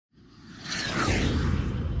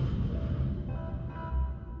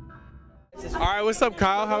right, what's up,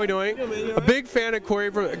 Kyle? How we doing? A big fan of Corey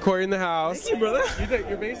in the House. Thank you, brother.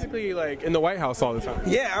 You're basically like in the White House all the time.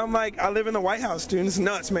 Yeah, I live in the White House, dude. It's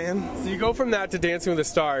nuts, man. So you go from that to Dancing with the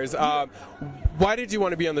Stars. Why did you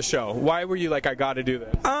want to be on the show? Why were you like, I got to do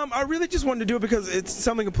this? I really just wanted to do it because it's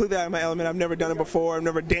something completely out of my element. I've never done it before. I've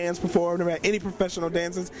never danced before. I've never had any professional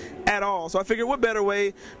dances at all. So I figured, what better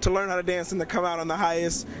way to learn how to dance than to come out on the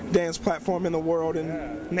highest dance platform in the world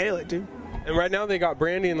and nail it, dude. And right now they got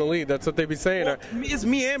Brandy in the lead. That's what they be saying. Well, it's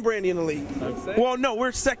me and Brandy in the lead. Well, no,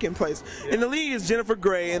 we're second place. Yeah. In the lead is Jennifer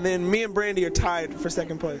Gray, and then me and Brandy are tied for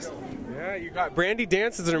second place. Yeah, you got Brandy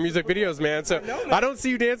dances in her music videos, man. So I don't see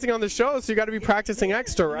you dancing on the show, so you got to be practicing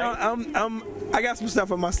extra, right? No, I got some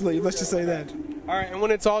stuff on my sleeve. Let's just say that. All right, and when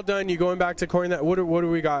it's all done, you going back to Corey? What do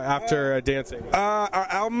we got after dancing? Our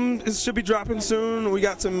album should be dropping soon. We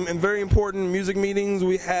got some very important music meetings.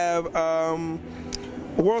 We have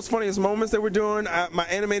World's Funniest Moments that we're doing. My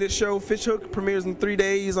animated show Fish Hook premieres in 3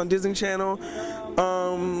 days on Disney Channel.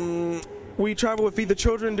 We travel with Feed the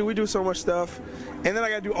Children. We do so much stuff, and then I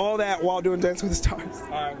got to do all that while doing Dance with the Stars. All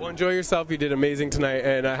right, well, enjoy yourself. You did amazing tonight,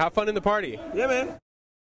 and have fun in the party. Yeah, man.